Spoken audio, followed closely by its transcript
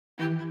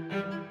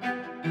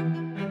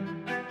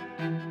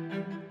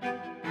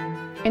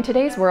In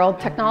today's world,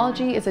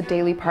 technology is a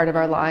daily part of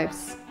our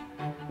lives.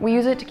 We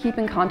use it to keep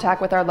in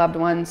contact with our loved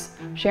ones,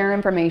 share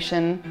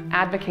information,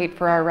 advocate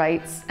for our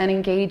rights, and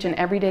engage in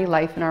everyday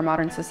life in our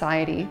modern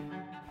society.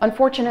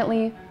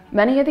 Unfortunately,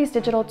 many of these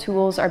digital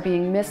tools are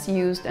being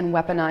misused and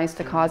weaponized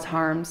to cause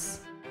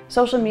harms.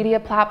 Social media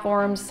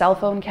platforms, cell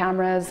phone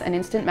cameras, and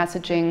instant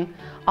messaging,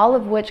 all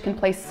of which can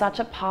play such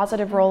a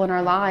positive role in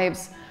our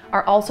lives,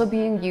 are also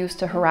being used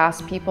to harass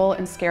people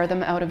and scare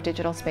them out of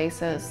digital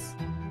spaces.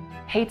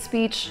 Hate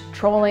speech,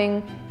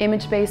 trolling,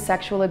 image-based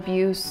sexual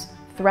abuse,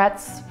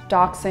 threats,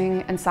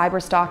 doxing, and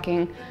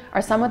cyberstalking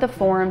are some of the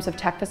forms of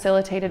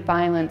tech-facilitated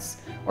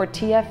violence, or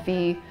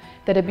TFV,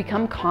 that have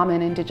become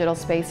common in digital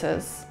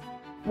spaces.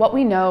 What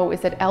we know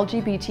is that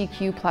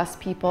LGBTQ+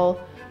 people,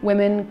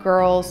 women,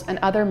 girls, and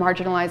other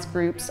marginalized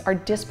groups are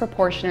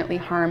disproportionately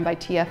harmed by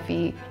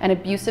TFV, and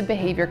abusive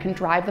behavior can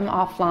drive them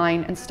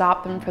offline and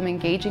stop them from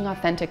engaging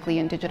authentically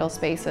in digital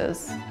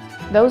spaces.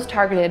 Those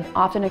targeted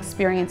often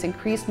experience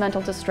increased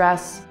mental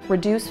distress,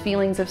 reduced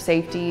feelings of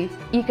safety,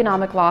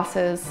 economic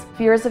losses,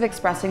 fears of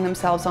expressing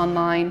themselves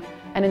online,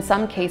 and in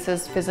some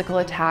cases, physical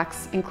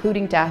attacks,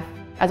 including death,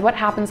 as what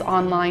happens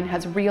online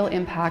has real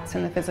impacts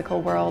in the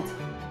physical world.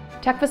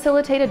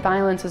 Tech-facilitated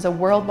violence is a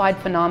worldwide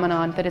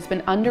phenomenon that has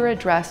been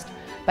under-addressed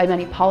by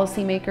many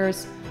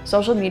policymakers,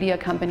 social media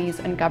companies,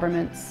 and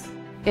governments.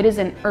 It is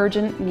in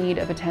urgent need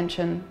of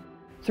attention.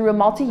 Through a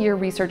multi-year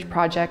research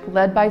project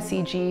led by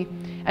CIGI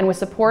and with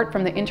support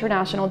from the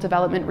International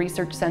Development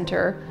Research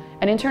Center,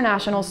 an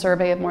international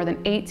survey of more than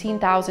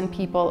 18,000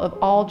 people of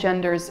all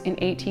genders in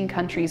 18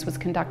 countries was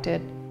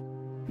conducted.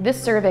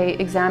 This survey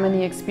examined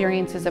the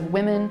experiences of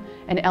women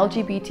and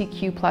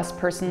LGBTQ+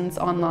 persons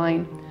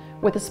online,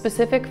 with a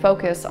specific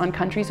focus on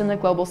countries in the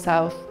Global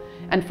South,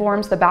 and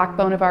forms the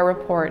backbone of our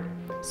report,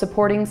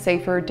 Supporting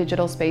Safer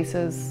Digital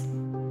Spaces.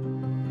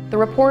 The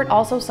report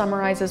also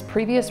summarizes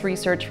previous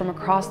research from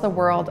across the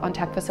world on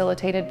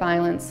tech-facilitated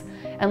violence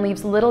and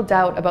leaves little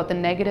doubt about the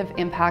negative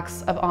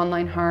impacts of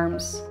online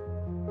harms.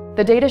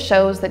 The data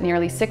shows that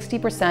nearly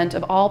 60%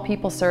 of all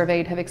people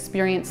surveyed have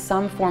experienced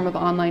some form of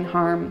online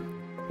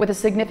harm, with a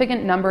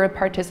significant number of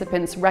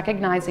participants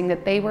recognizing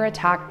that they were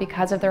attacked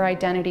because of their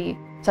identity,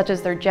 such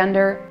as their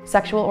gender,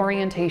 sexual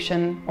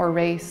orientation, or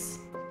race.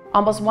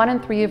 Almost 1 in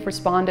 3 of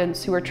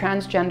respondents who are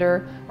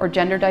transgender or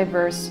gender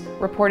diverse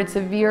reported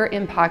severe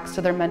impacts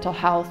to their mental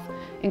health,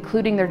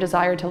 including their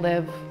desire to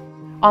live.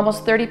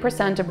 Almost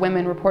 30% of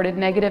women reported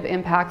negative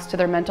impacts to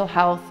their mental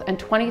health, and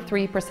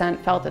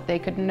 23% felt that they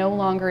could no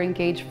longer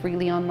engage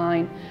freely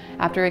online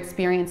after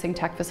experiencing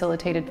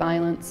tech-facilitated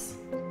violence.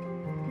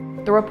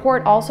 The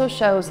report also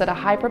shows that a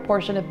high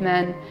proportion of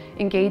men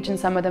engage in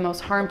some of the most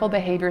harmful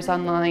behaviors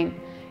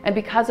online, and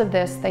because of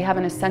this, they have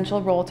an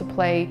essential role to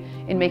play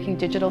in making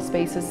digital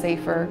spaces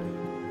safer.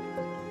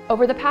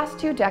 Over the past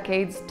 2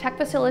 decades,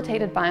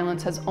 tech-facilitated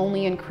violence has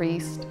only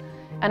increased,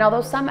 and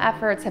although some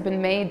efforts have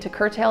been made to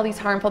curtail these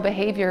harmful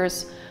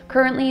behaviors,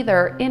 currently there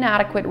are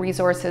inadequate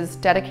resources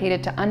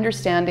dedicated to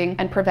understanding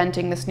and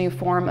preventing this new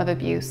form of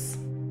abuse.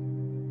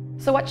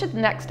 So what should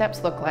the next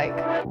steps look like?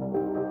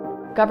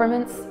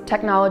 Governments,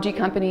 technology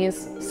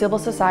companies, civil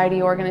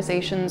society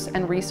organizations,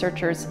 and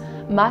researchers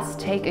must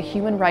take a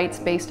human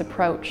rights-based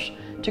approach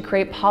to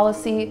create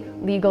policy,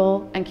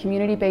 legal, and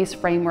community-based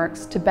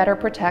frameworks to better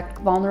protect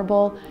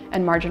vulnerable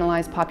and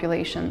marginalized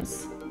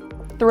populations.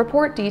 The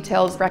report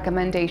details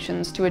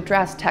recommendations to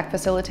address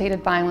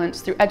tech-facilitated violence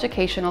through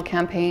educational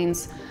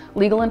campaigns,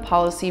 legal and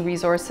policy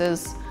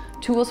resources,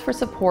 tools for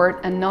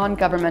support, and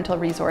non-governmental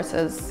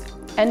resources.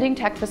 Ending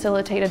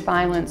tech-facilitated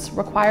violence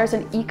requires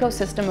an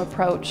ecosystem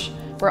approach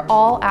where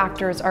all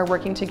actors are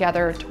working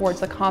together towards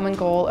the common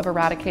goal of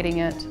eradicating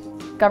it.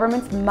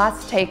 Governments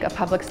must take a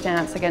public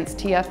stance against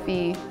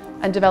TFV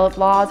and develop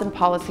laws and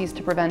policies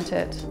to prevent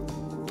it.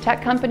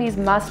 Tech companies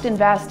must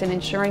invest in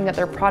ensuring that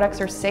their products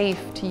are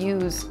safe to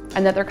use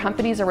and that their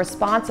companies are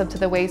responsive to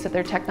the ways that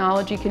their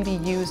technology can be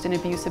used in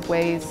abusive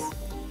ways.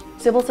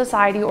 Civil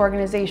society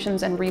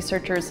organizations and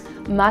researchers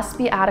must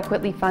be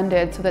adequately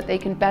funded so that they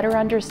can better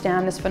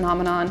understand this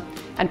phenomenon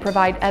and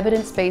provide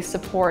evidence-based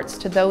supports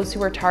to those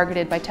who are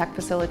targeted by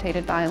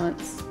tech-facilitated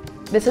violence.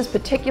 This is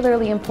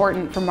particularly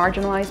important for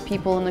marginalized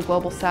people in the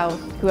Global South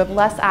who have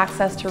less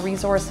access to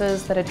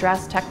resources that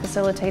address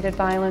tech-facilitated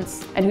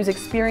violence and whose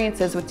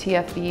experiences with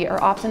TFV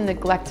are often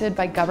neglected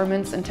by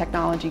governments and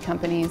technology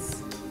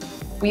companies.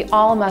 We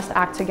all must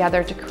act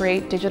together to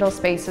create digital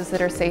spaces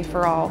that are safe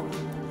for all.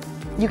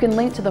 You can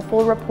link to the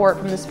full report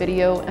from this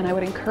video, and I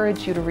would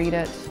encourage you to read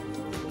it.